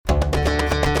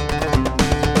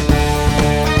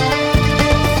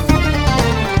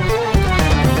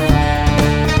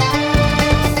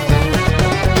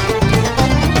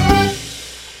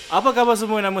Apa khabar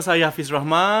semua? Nama saya Hafiz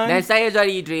Rahman. Dan saya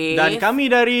Zuhari Idris. Dan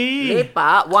kami dari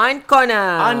Lepak One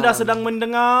Corner. Anda sedang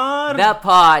mendengar The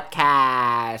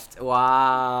Podcast.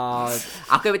 Wow.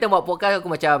 Aku betul buat podcast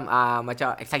aku macam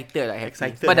excited lah.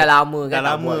 Excited. Sebab dah lama kan.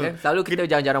 Dah lama. Buat, kan? Selalu kita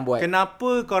jarang-jarang buat. Kenapa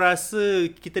kau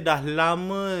rasa kita dah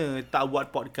lama tak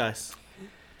buat podcast?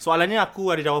 Soalannya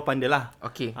aku ada jawapan dia lah.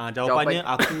 Okey. Jawapannya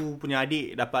aku punya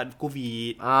adik dapat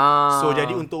COVID. So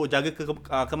jadi untuk jaga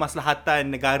kemaslahatan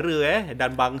negara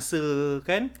dan bangsa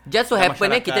kan. Just so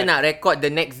happen kita nak record the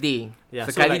next day.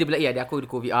 Sekali dia bilang adik aku ada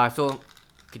COVID. So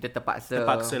kita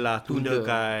terpaksa lah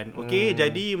tundakan. Okey,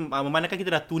 jadi memandangkan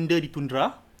kita dah tunda di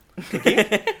tundra. Okey.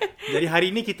 Jadi hari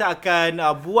ni kita akan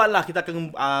kita akan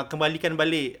kembalikan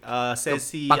balik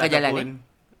sesi pakai jalan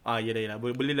Yelah.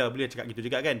 Boleh cakap gitu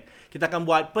juga kan. Kita akan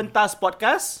buat Pentas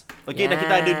Podcast. Okey, dan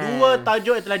kita ada 2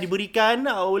 tajuk yang telah diberikan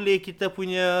oleh kita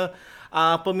punya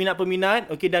peminat-peminat.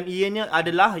 Okey, dan ianya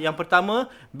adalah yang pertama,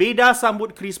 Bedah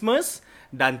Sambut Christmas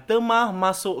dan Temah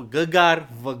Masuk Gegar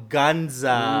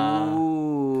Vaganza.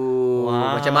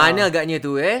 Macam mana agaknya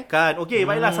tu kan. Okey,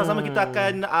 baiklah, sama-sama kita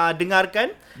akan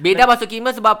dengarkan. Bedah masuk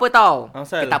Christmas sebab apa tau?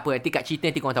 Asal? Tak apa, nanti kat cerita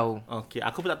nanti korang tahu. Okey,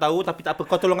 aku pun tak tahu, tapi tak apa,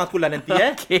 kau tolong akulah nanti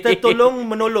Okay. Kita tolong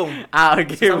menolong.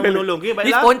 Okey. Sama menolong. Okey,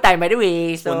 baiklah. This spontan by the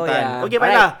way. So, spontan. Okey,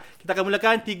 baiklah. Kita akan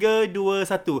mulakan 3 2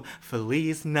 1.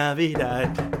 Feliz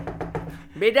Navidad.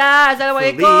 Bedah,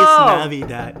 Assalamualaikum. Feliz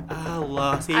Navidad.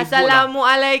 Allah, sibuk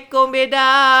Assalamualaikum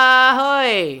Bedah.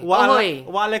 Hoi.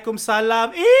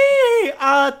 Waalaikumsalam.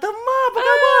 Temah, apa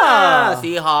khabar?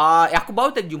 Sihat. Aku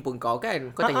baru tadi jumpa kau kan.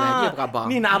 Kau tanya lagi apa khabar?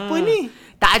 Ni nak apa ni?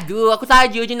 Tak ada. Aku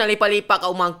saja je nak lepak-lepak kat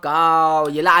rumah kau.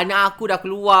 Yelah, anak aku dah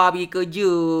keluar pergi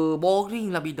kerja.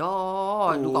 Boring lah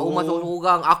Bedah. Duduk kat rumah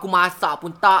seorang-seorang. Aku masak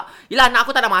pun tak. Yelah, anak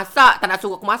aku tak nak masak. Tak nak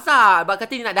suruh aku masak. Sebab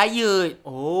kata dia nak diet.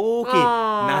 Okey.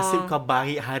 Nasib kau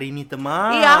baik hari ni,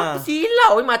 Temah. Apa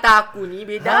silau mata aku ni,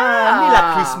 Bedah.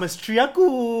 Inilah Christmas tree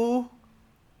aku.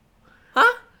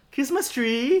 Christmas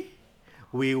tree.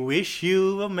 We wish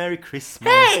you a Merry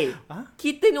Christmas. Hey!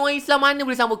 Kita ni orang Islam mana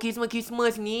boleh sambut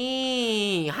Christmas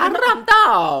ni? Haram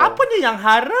tau. Apa ni yang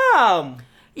haram?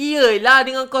 Iyalah,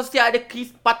 dengan kau siap ada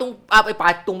patung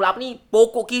pula apa ni?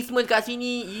 Pokok Christmas kat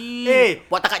sini.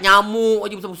 Buat takat nyamuk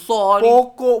aja besar-besar ni.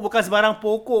 Pokok bukan sembarang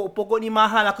pokok. Pokok ni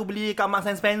mahal, aku beli kat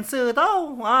Marks & Spencer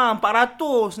tau.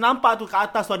 400. Nampak tu kat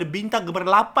atas tu ada bintang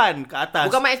gemerlapan kat atas.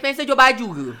 Bukan Mak Spencer jual baju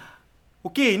ke?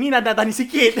 Okey, ni nak tanya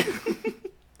sikit.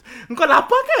 Kau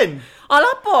lapar kan?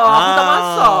 Lapar. Aku tak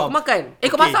masak. Aku makan.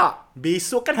 Kau masak?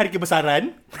 Besok kan hari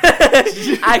kebesaran.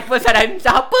 Hari kebesaran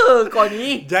siapa kau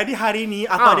ni? Jadi hari ni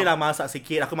aku adalah masak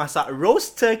sikit. Aku masak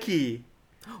roast turkey.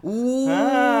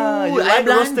 You like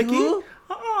roast turkey?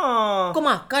 Kau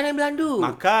makan ayam belandu?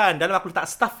 Makan. Dalam aku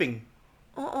letak stuffing.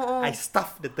 I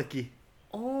stuffed the turkey.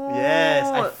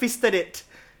 Yes, I feasted it.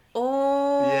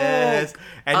 Yes.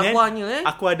 And then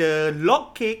aku ada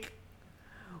log cake.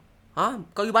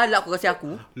 Kayu balak kau kasi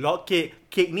aku? Log cake.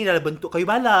 Cake ni dalam bentuk kayu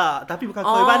balak. Tapi bukan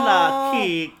kayu balak.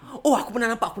 Cake. Aku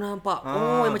pernah nampak.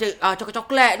 Yang macam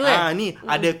coklat tu ni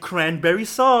ada cranberry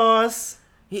sauce.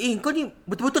 Kau ni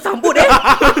betul-betul sambut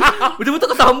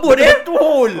Betul-betul kau sambut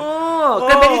Betul.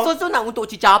 Cranberry sauce tu nak untuk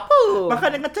cicak apa?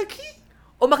 Makan dengan turkey.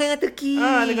 Makan dengan turkey.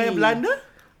 Dengan yang Belanda.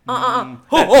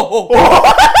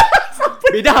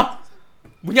 Bedah.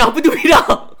 Bunyi apa tu, Bedah?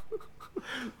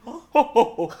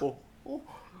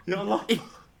 Ya Allah.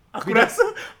 Aku rasa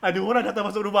ada orang datang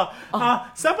masuk rumah.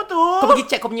 Siapa tu? Kau pergi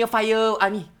check kau punya fire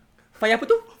ni. Fire apa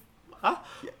tu?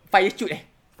 Fire shoot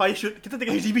Fire shoot. Kita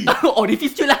tengah HDB.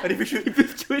 Refuse shoot lah. Refuse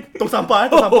shoot. Tong sampah.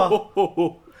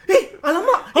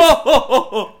 Alamak.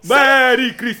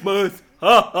 Merry Christmas.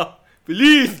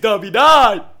 Feliz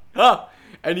Navidad.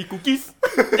 Any cookies?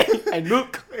 And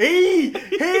milk? Hey.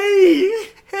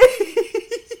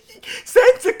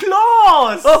 Santa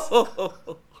Claus.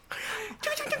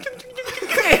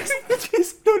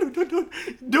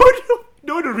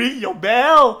 Don't ring your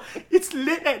bell. It's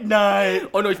late at night.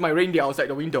 Oh no, it's my reindeer outside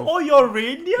the window. Oh, your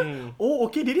reindeer?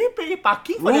 Okay. Did he pay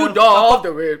parking for Rudolph the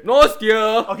red-nosed deer.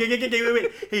 Okay, wait.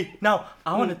 Hey, now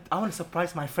I want to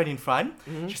surprise my friend in front.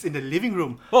 She's in the living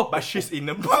room, but she's in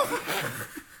the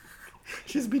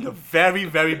She's been a very,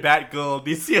 very bad girl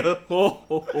this year.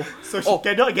 So she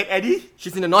cannot get any.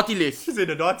 She's in the naughty list.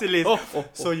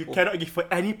 So you cannot give her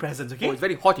any presents, okay? It's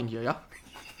very hot in here,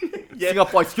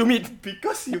 Singapore is humid.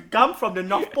 Because you come from the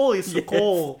North Pole, it's so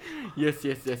cold. Yes.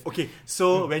 Okay,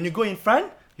 so when you go in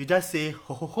front, you just say,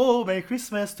 ho, Merry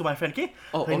Christmas to my friend, okay?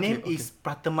 Her name is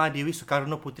Pratama Dewi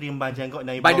Soekarno Putri Mbak Janggot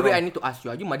Naiba. By the way, I need to ask you,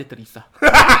 are you Mother Teresa?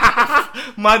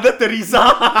 Mother Teresa?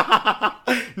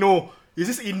 No. Is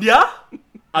this India?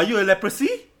 Are you a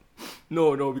leprosy?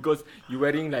 No, because you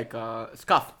wearing like a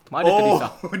scarf. Mana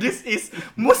Teresa? This is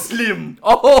Muslim.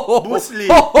 Muslim.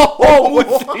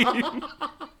 Muslim.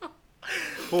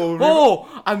 Oh,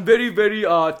 I'm very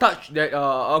touched that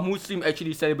a Muslim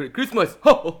actually celebrate Christmas.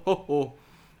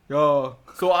 Yeah.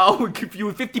 So I will give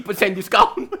you 50%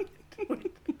 discount.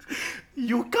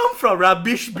 You come from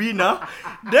rubbish bin,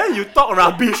 then you talk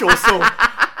rubbish also.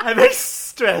 I'm very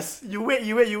stressed. You wait.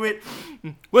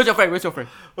 Where's your friend?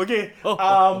 Okay.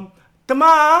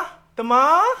 Temah.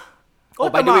 Oh,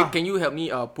 by the way, can you help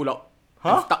me pull out?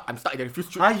 Huh? I'm stuck. I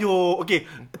refuse to. Ayo. Okay.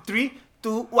 3,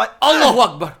 2, 1. Allahu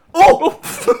Akbar. Oh.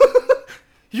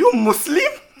 You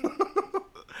Muslim?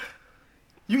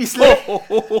 You Islam?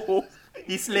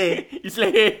 Islam.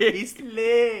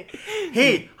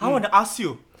 Hey, I want to ask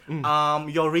you.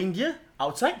 Your reindeer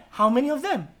outside, how many of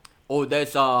them? Oh,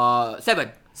 there's 7.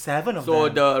 7 of them.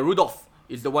 So the Rudolph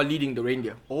is the one leading the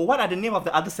reindeer. Oh, what are the name of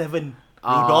the other 7?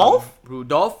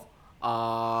 Rudolph.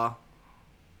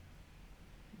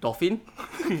 Dolphin.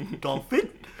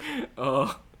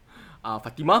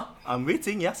 Fatima. I'm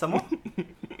waiting, yeah, some more.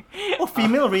 Oh,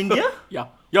 female reindeer? Yeah.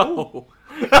 Oh.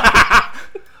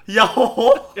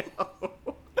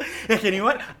 Okay, you know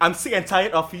what? I'm sick and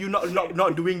tired of you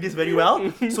not doing this very well.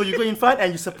 So you go in front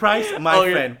and you surprise my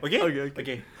friend. Okay?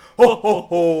 Okay.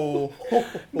 Ho.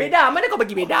 Bedah, mana kau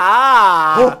pergi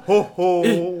Bedah? Ho.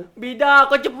 Bedah,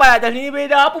 kau cepat atas ni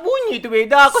Bedah. Apa bunyi tu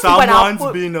Bedah? Kau simpan apa? Someone's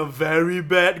been a very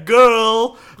bad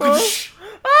girl.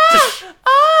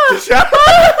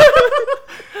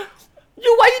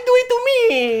 You, what you doing to me?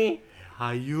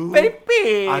 Are you? Very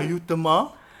pain. Are you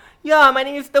Temah? Yeah, my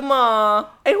name is Temah.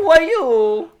 And who are you?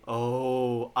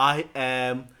 Oh, I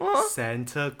am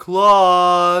Santa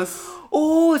Claus.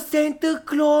 Oh, Santa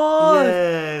Claus.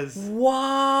 Yes.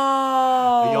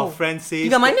 Wow. Your friend says...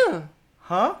 Tinggal mana?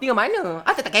 Huh? Tinggal mana?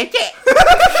 Tak kecek.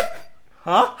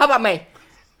 Huh? How about mai?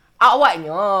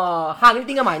 Awaknya. Hang ni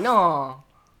tinggal mana?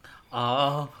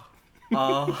 Dah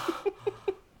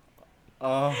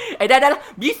lah.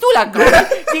 Bisulah kau.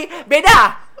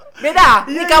 Bedah.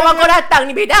 Ni kawan kau datang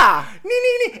ni Bedah. Ni.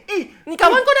 Ni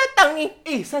kawan kau datang ni.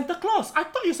 Santa Claus, I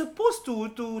thought you're supposed to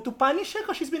punish her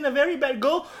because she's been a very bad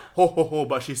girl. Ho,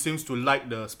 but she seems to like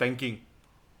the spanking.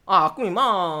 Aku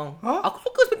memang. Aku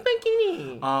suka spanking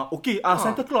ni. Okay,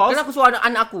 Santa Claus. Kenapa aku suruh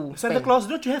anak aku? Santa Claus,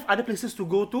 don't you have other places to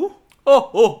go to?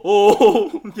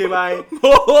 Okay, bye.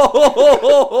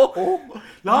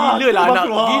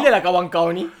 Gila lah kawan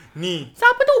kau ni. Ni.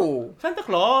 Siapa tu? Santa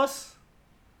Claus.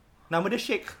 Nama dia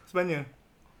Sheikh sebenarnya.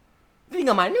 Dia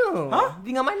tinggal mana?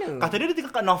 Tinggal mana? Kata dia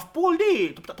tinggal kat North Pole,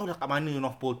 Dik. Tapi tak tahu dah kat mana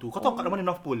North Pole tu. Kau tahu kat mana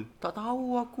North Pole? Tak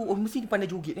tahu aku. Oh, mesti dia pandai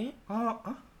joget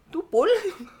Tu Tu pole.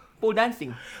 Pole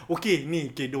dancing. Okay,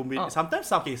 ni. Okay, don't wait.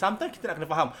 Sometimes kita nak kena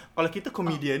faham. Kalau kita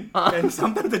comedian, and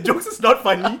sometimes the jokes is not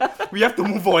funny, we have to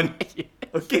move on.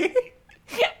 Okay?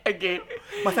 Okay.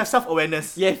 Must have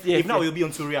self-awareness. Yes. If not, we'll be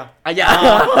on Suria.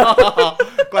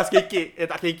 Kelas kekek.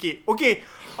 Tak kekek. Okay.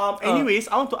 Anyways,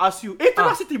 I want to ask you.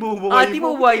 Temah si tiba berbual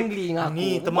English dengan aku.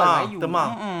 Ni, Temah.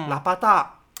 Lapar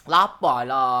tak? Lapar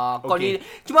lah. Kau ni.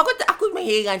 Cuma aku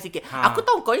heran sikit. Aku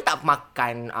tahu kau ni tak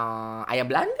makan ayam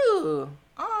Belanda.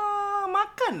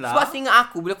 Makan lah. Sebab seingat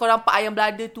aku, bila kau nampak ayam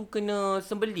Belanda tu kena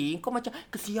sembelih, kau macam,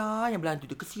 kesian ayam Belanda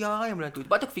tu.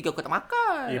 Sebab tu aku fikir kau tak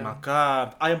makan.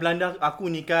 Makan. Ayam Belanda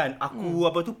aku ni kan, aku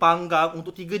panggang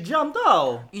untuk 3 jam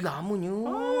tau. Lamanya.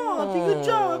 3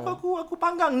 jam aku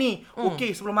panggang ni.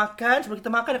 Okay, sebelum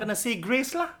kita makan, dah kena say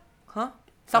grace lah.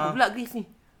 Siapa pula grace ni?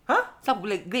 Siapa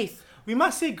pula grace? We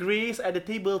must say grace at the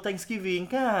table Thanksgiving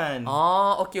kan.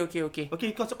 Okay.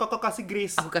 Okay, kau kasih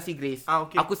grace. Aku kasih grace.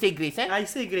 Okay. Aku say grace I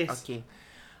say grace. Okay.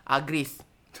 Grace.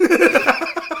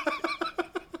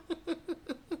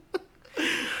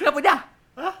 Kenapa dah?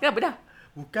 Kenapa dah?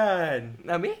 Bukan.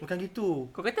 Habis? Bukan gitu.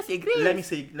 Kau kata say grace. Let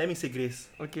me say grace.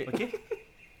 Okay.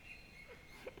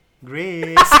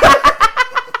 Grace.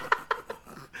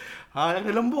 Kena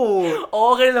lembut.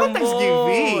 Kena lembut.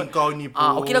 Thanksgiving kau ni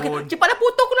pun. Okay. Cepatlah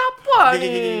potong aku lapar ni.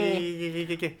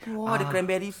 Okay. Wah, ada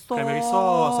cranberry sauce. Cranberry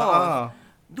sauce.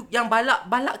 Yang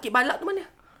kek balak tu mana?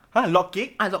 Log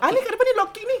cake? Log cake. Ni kat depan ni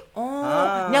log cake ni.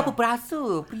 Ni apa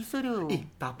perasa dia?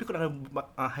 Tapi kau nak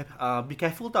be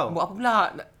careful tau. Buat apa pula?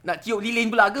 Nak cium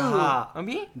lilin pula ke?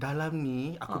 Habis? Dalam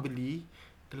ni aku beli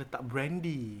terletak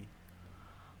brandy.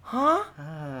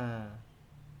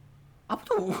 Apa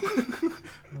tu?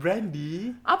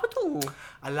 Brandy? Apa tu?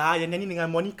 Alah, yang nyanyi dengan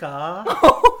Monica.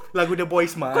 Lagu The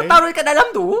Boys Mine. Kau taruh dekat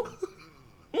dalam tu?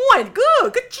 Muat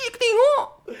ke? Kecil ke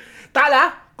tengok?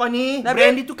 Taklah. Kau ni,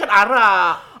 brandy tu kan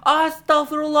arak.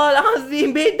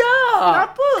 Astaghfirullahalazim, Bedah.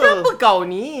 Kenapa kau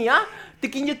ni?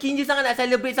 Terkinja-kinja sangat nak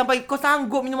celebrate sampai kau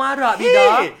sanggup minum arak,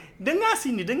 Bedah. Dengar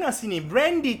sini.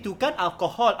 Brandy tu kan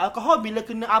alkohol. Alkohol bila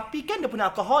kena api kan dia punya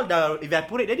alkohol dah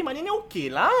evaporate. Jadi maknanya okey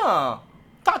lah.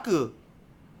 Tak ke?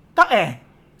 Tak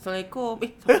Assalamualaikum.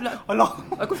 Siapa pula? Allah.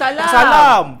 Waalaikumsalam.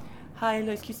 Salam. Hi,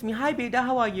 hello, excuse me. Hi, Bedah.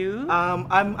 How are you?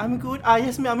 I'm good.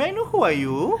 Yes, ma'am. May I know who are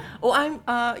you? Oh, I'm.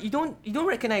 You don't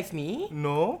recognize me?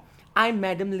 No. I'm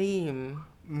Madam Lim.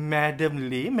 Madam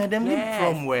Lim? Madam Lim Yes.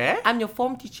 from where? I'm your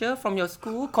form teacher from your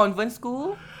school, convent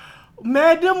school.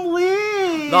 Madam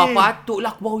Lim. Dah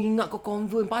patutlah aku baru ingat kau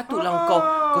convent. Patutlah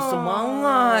kau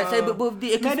semangat. Saya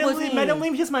birthday Christmas ni. Madam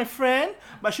Lim, she's my friend,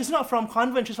 but she's not from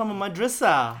convent. She's from a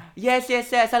madrasah. Yes.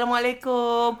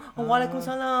 Assalamualaikum.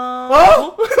 Waalaikumsalam.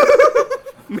 Oh?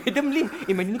 Madam Lim.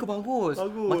 Madam Lim kau bagus.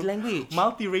 Multi-language.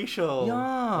 Multiracial.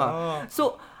 Yeah.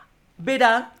 So,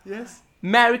 Bedah. Yes.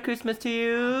 Merry Christmas to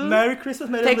you. Merry Christmas,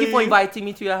 Madam Thank Lim. you for inviting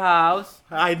me to your house.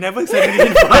 I never said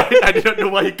any invite. I did not know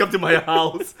why you come to my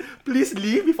house. Please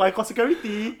leave before I call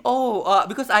security. Oh,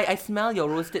 because I smell your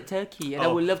roasted turkey and I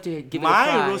would love to give it a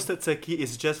try. My roasted turkey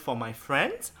is just for my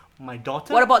friends, my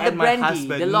daughter, What about the and my brandy?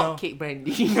 husband. The log cake brandy.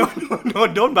 No,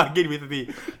 don't bargain with me.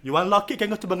 You want log cake,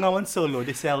 can go to Bengawan Solo.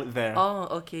 They sell it there.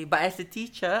 Oh, okay. But as a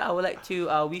teacher, I would like to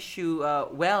wish you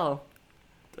well.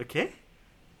 Okay?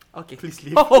 Okay. Please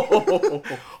leave. Oh.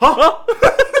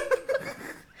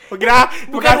 Okay dah.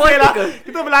 Bukan Terima kasih lah. water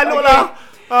ke? Kita berlalu lah.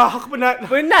 Aku penat.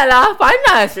 Benar lah,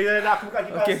 panas. Okay, dah, aku buka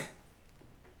kipas.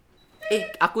 Okay.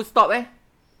 Aku stop Tak,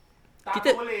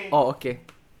 Kita boleh. Oh, okay.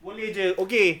 Boleh je.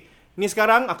 Okay. Ni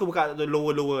sekarang aku buka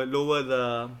lower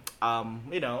the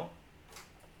you know.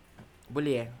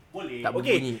 Boleh Boleh. Tak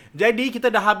Okay. berbunyi. Jadi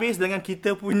kita dah habis dengan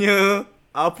kita punya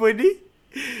apa ni?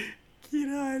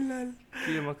 Kira halal.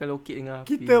 Kita makan lokit dengan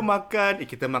api.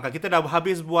 Kita dah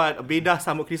habis buat bedah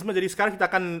sambut Christmas. Jadi sekarang kita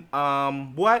akan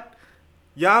buat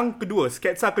yang kedua,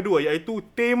 sketsa kedua, iaitu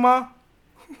Temah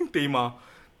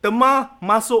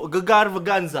Masuk Gegar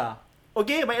Vaganza.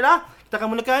 Okey, baiklah. Kita akan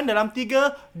mulakan dalam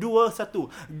 3, 2, 1.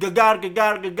 Gegar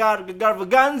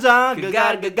Vaganza.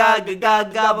 Gegar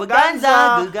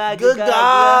Vaganza.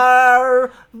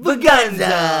 Gegar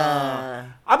Vaganza.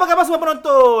 Apa khabar semua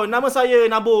penonton? Nama saya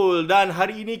Nabul dan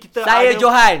hari ini kita Saya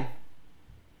Johan.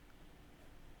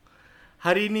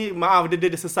 Hari ini, maaf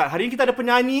dia sesat. Hari ini kita ada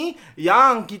penyanyi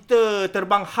yang kita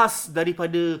terbang khas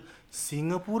daripada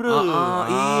Singapura.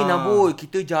 Nabul,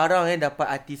 kita jarang dapat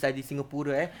artis di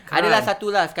Singapura Kan? Adalah satu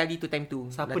lah sekali tu time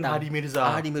tu. Siapa datang. Hadi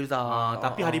Mirza. Hadi Mirza.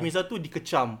 Tapi Hadi Mirza tu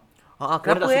dikecam.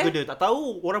 Kenapa Orang tak suka dia. Tak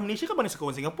tahu orang Malaysia kan mana suka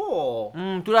orang Singapura.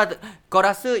 Itulah. Kau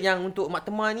rasa yang untuk Mak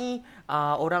Temah ni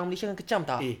orang Malaysia kan kecam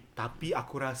tak? Tapi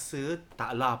aku rasa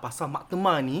taklah. Pasal Mak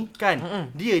Temah ni kan,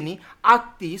 dia ni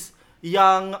artis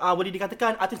yang boleh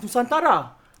dikatakan artis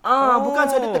Nusantara. Bukan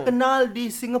sahaja terkenal di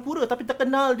Singapura, tapi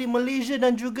terkenal di Malaysia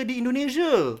dan juga di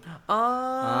Indonesia.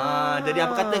 Jadi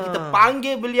apa kata kita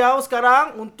panggil beliau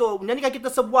sekarang untuk menyanyikan kita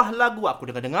sebuah lagu. Aku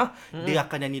dengar dia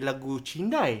akan nyanyi lagu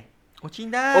Cindai. Oh,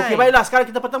 Cindai. Okey, baiklah. Sekarang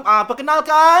kita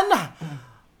perkenalkan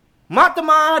Mak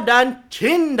Temah dan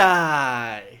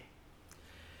Cindai.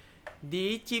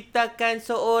 Diciptakan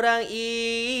seorang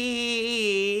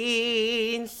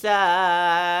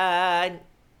insan.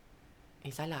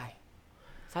 Salah.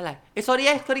 Sorry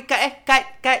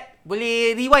cut.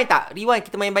 Boleh rewind tak? Rewind,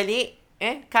 kita main balik.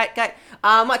 Cut.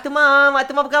 Mak Temah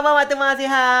apa khabar? Mak Temah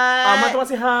sihat? Mak Temah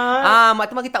sihat. Mak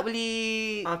Temah kita tak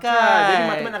boleh Kan. cut. Jadi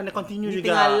Mak Temah nak kena continue juga.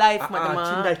 Tengah live Mak Temah.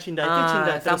 Cindai. Itu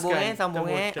Cindai. Sambung.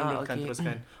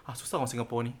 Teruskan. Susah orang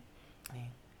Singapura ni.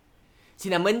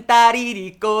 Sinar mentari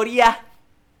di Korea,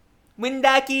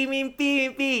 mendaki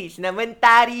mimpi. Sinar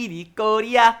mentari di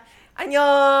Korea.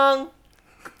 Annyeong.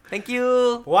 Thank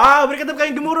you. Wow, beri kata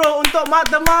bukan gemuruh untuk Mak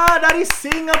Temah dari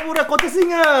Singapura, Kota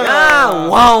Singa.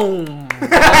 Wow.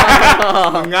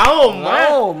 Ngaum.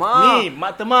 Mak. Ni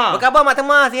Mak Temah. Apa khabar Mak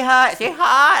Temah? Sihat?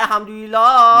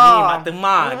 Alhamdulillah. Ni Mak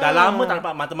Temah. Dah lama tak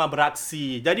nampak Mak Temah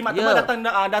beraksi. Jadi Mak Temah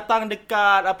datang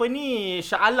dekat apa ni,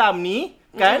 Shah Alam ni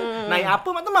kan. Naik apa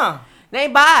Mak Temah?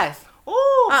 Naik bas.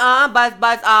 Oh.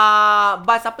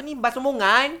 Bas apa ni? Bas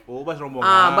rombongan. Oh, bas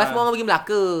rombongan. Bas rombongan pergi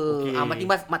Melaka. Okey.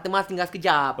 Mak Temah tinggal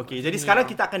sekejap. Okey, jadi sekarang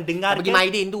kita akan dengarkan. Nak pergi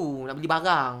Maidin tu, nak beli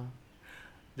barang.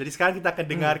 Jadi sekarang kita akan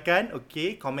dengarkan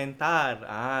komentar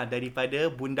daripada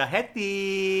Bonda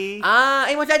Bedah.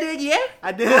 Macam ada lagi Ada.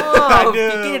 Ada. Ada.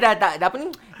 Fikir dah apa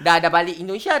ni? Dah balik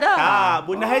Indonesia dah.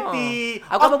 Bonda Bedah.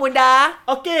 Aku apa Bonda?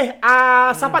 Okey,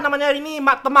 siapa namanya hari ni?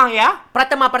 Mak Temah ya?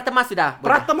 Pratama sudah.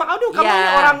 Bonda. Pratama. Aduh, kamu ni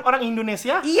orang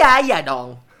Indonesia? Iya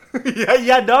dong.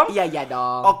 Iya dong. Iya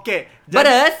dong. Okey.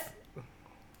 Beres.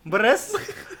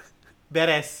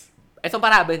 Beres.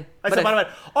 Paraben.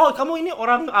 Oh, kamu ini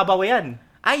orang Bawean.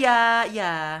 Ayah,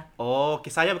 ya. Oh,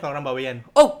 okay, saya bukan orang Bawean.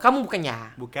 Oh, kamu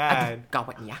bukannya? Bukan. Aduh,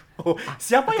 gawat ni ya. Oh,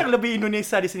 siapa yang lebih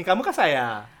Indonesia di sini? Kamu kan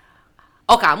saya?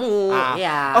 Oh, kamu.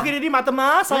 Ya. Okey, jadi Mak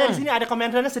Temah, saya di sini ada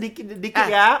komentarnya sedikit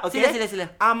ya. Okey.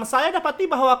 Sila. Saya dapati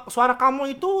bahwa suara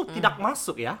kamu itu tidak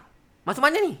masuk ya. Masuk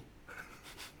mana ni?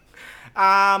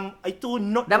 Itu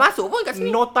Dah masuk pun kat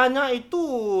sini. Notanya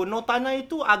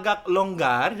itu agak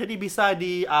longgar, jadi bisa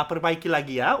diperbaiki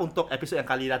lagi ya untuk episod yang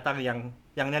kali datang yang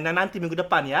nanti minggu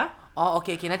depan ya. Oh,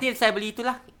 okey. Nanti saya beli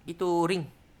itulah. Itu ring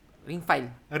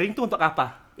file. Ring tu untuk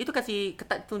apa? Itu kasih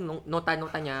ketat tu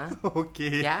notanya.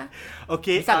 Okey. Ya.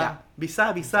 Okey. Bisa tak?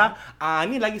 Bisa.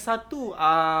 Ni lagi satu.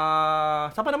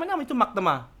 Siapa namanya? Itu Mak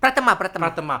Temah.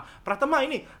 Pratema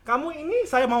ini. Kamu ini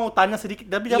saya mau tanya sedikit,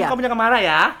 tapi kamu jangan marah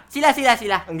ya. Sila.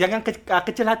 Jangan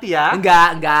kecil hati ya.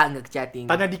 Enggak kecil hati.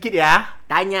 Tanya dikit ya.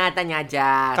 Tanya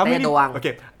aja. Kamu tanya ini, doang.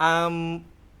 Okey.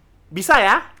 Bisa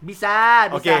ya? Bisa.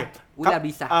 Okey. Udah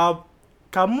bisa.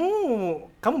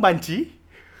 Kamu banci?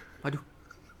 Aduh.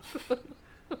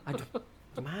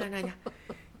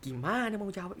 Gimana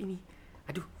mau jawab ini?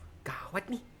 Aduh,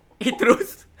 gawat nih.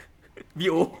 Terus.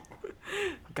 Bio.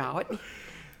 Gawat nih.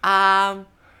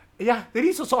 Ya,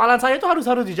 jadi soalan saya itu harus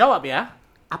dijawab ya.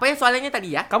 Apa yang soalannya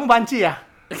tadi ya? Kamu banci ya?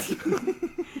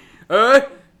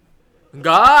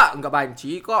 Enggak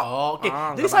banci kok. Oh, okey.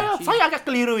 Jadi saya agak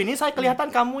keliru ini. Saya kelihatan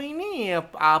kamu ini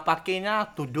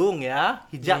pakainya tudung ya,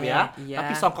 hijab ya.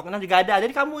 Tapi songkoknya juga ada.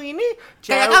 Jadi kamu ini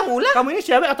kayak kamu lah. Kamu ini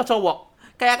cewek atau cowok?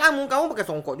 Kayak kamu pakai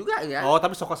songkok juga ya. Oh,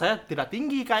 tapi songkok saya tidak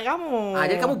tinggi kayak kamu.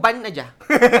 Jadi kamu ban aja.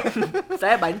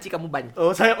 Saya banci, kamu ban.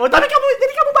 Tapi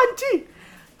kamu banci.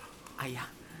 Ayah.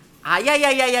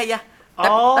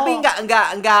 Tapi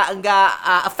enggak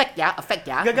efek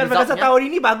ya. Gegar Vaganza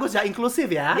tahun ini bagus ya, inklusif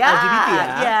ya, LGBT ya.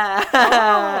 Ya.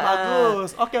 Oh,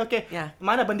 bagus. Okey. Ya.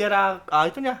 Mana bendera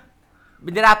itunya?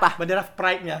 Bendera apa? Bendera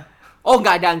pride-nya. Oh,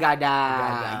 enggak ada.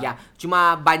 Ya,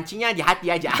 cuma bancinya di hati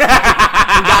aja.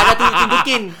 Enggak ada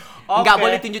tunjukin. Enggak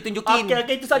boleh tunjukin.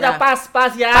 Okey, itu saja. Pas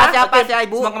ya. Pas ya,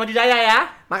 Ibu. Semoga maju jaya ya.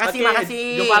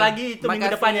 Makasih. Jumpa lagi itu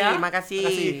minggu depan ya.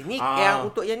 Makasih. Ni yang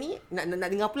untuk yang ni nak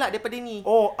dengar pula daripada ni.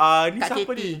 Oh, ni Kak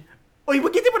siapa Katie. ni? Oh,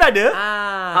 Ibu Katie pun ada?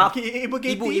 Okey, Ibu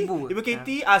Katie. Ibu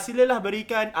Katie, silalah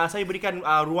saya berikan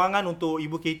ruangan untuk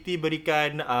Ibu Katie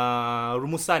berikan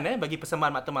rumusan bagi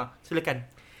persembahan Mak Temah.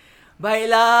 Silakan.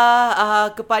 Baiklah,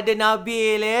 kepada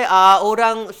Nabil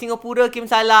orang Singapura kirim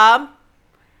salam.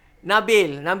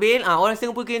 Nabil, orang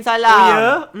Singapura kirim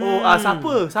salam. Oh ya?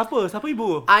 Siapa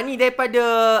ibu? Ni daripada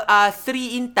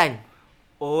Sri Intan.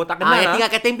 Oh, tak kenal yang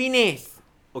tinggal kat Tampines.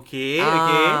 Okey.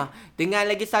 Dengan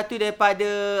lagi satu daripada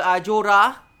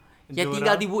Jora yang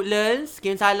tinggal di Woodlands,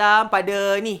 kirim salam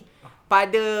pada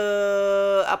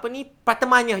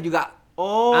Pratemanya juga.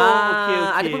 Oh, okey.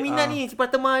 Ada peminat ni si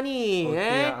Pratema ni.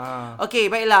 Okey,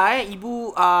 baiklah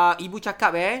ibu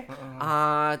cakap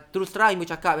terus terang ibu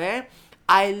cakap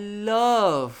I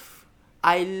love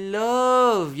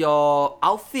your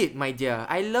outfit, my dear.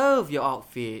 I love your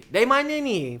outfit. Dari mana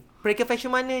ni? Perikal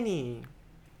fashion mana ni?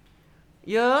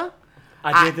 Ya?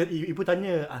 Ibu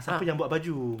tanya siapa yang buat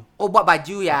baju. Oh, buat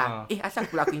baju ya. Asal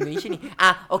pula aku Indonesia ni.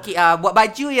 Okey, buat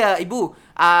baju ya, ibu.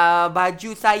 Baju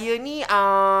saya ni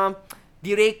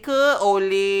direka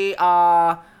oleh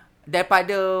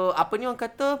daripada apa ni orang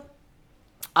kata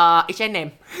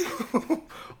H&M.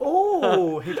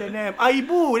 Oh, H&M.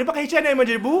 Ibu, dia pakai H&M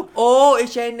aja ibu. Oh,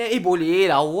 H&M. Boleh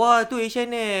lawa tu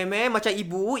H&M. Macam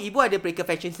ibu ada perikal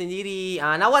fashion sendiri.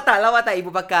 Lawa tak ibu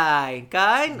pakai?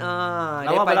 Kan?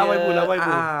 Lawa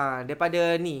ibu.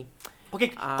 Daripada ni. Okey,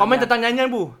 komen tentang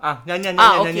nyanyian bu.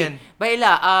 Nyanyian.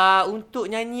 Baiklah, untuk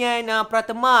nyanyian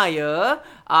Pratema ya,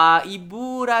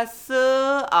 ibu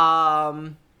rasa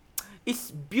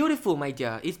it's beautiful, my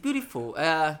dear. It's beautiful.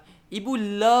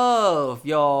 Ibu love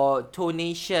your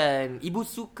tonation. Ibu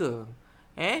suka.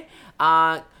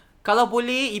 Kalau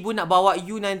boleh ibu nak bawa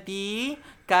you nanti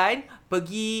kan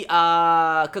pergi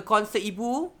ke konsert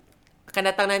ibu akan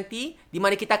datang nanti, di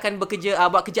mana kita akan buat kerja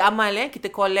amal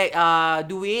kita collect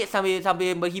duit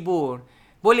sambil berhibur.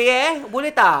 Boleh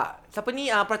boleh tak? Siapa ni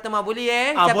Pratema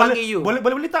boleh saya panggil you. Boleh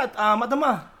tak Mak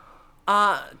Temah?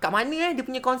 Kat mana dia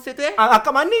punya konsert tu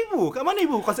Kat mana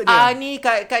ibu konsert dia? Ni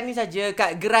kat ni saja,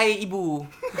 kat gerai ibu.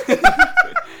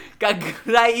 Kat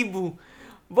gerai ibu.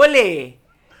 Boleh.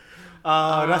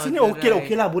 Rasanya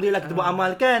okey lah. Boleh lah kita buat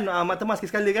amal kan. Mak Temah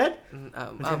sekali kan.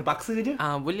 Macam paksa je.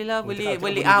 Boleh lah. Boleh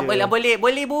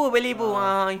bu.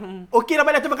 Okey lah,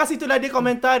 baiklah. Terima kasih, itulah dia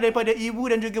komentar daripada ibu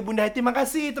dan juga Bunda Hati. Terima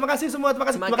kasih semua. Terima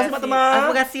kasih Mak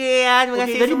Temah. Terima kasih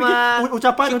semua.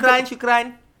 ucapan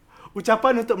syukran.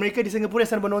 ucapan untuk mereka di Singapura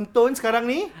yang sedang menonton sekarang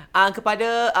ni?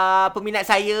 Kepada peminat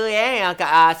saya yang kat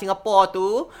Singapura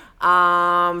tu,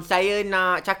 saya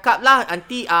nak cakap lah,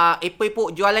 nanti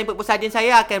epok-epok jualan epok-epok sardin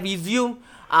saya akan resume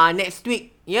next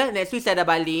week. Next week saya dah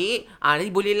balik. Nanti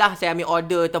bolehlah saya ambil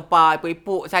order tempat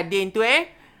epok-epok sardin tu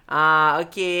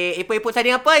okay. Epok-epok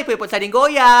sardin apa? Epok-epok sardin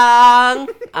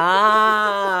goyang.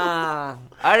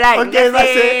 Alright. Okay,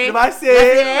 terima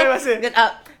kasih.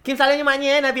 Kim salahnya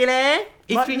maknya Nabil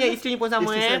Isterinya pun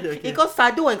sama okay. kau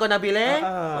sadu kan kau Nabil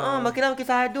makin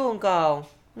sadu kau.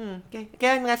 Okay,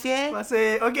 terima kasih Terima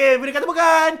kasih. Okay, berikan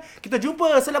tepukan. Kita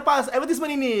jumpa selepas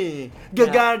advertisement ini.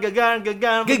 Gegar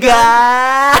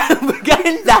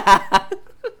Vaganza.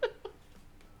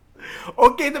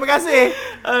 Okay, terima kasih.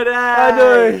 Alright.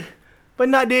 Aduh.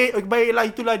 Penat dek. Baiklah,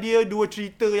 itulah dia 2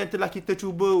 cerita yang telah kita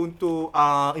cuba untuk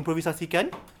improvisasikan.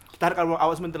 Kita harapkan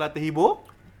awak semua telah terhibur.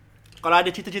 Kalau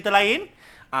ada cerita-cerita lain,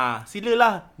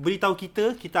 silalah beritahu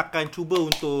kita. Kita akan cuba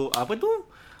untuk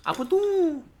Apa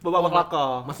tu? Babak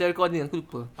kelakar. Masih recording aku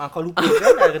lupa. Kau lupa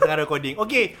kan ada tengah recording.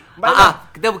 Okey, baiklah.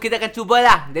 Kita akan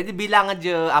cubalah. Jadi bilang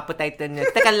aja apa titlenya.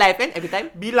 Kita akan live kan every time?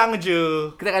 Bilang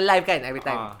je. Kita akan live kan every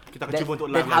time. Kita akan cuba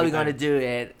untuk live. That's how we gonna do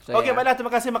it. Okey, baiklah,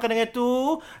 terima kasih makan dengan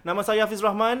itu. Nama saya Hafiz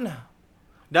Rahman.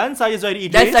 Dan saya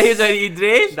Zuhairi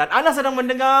Idris. Dan anda sedang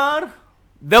mendengar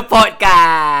The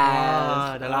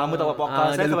Podcast. Dah lama tak buat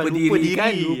podcast. Saya lupa diri.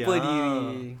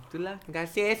 Itulah. Terima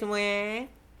kasih semua.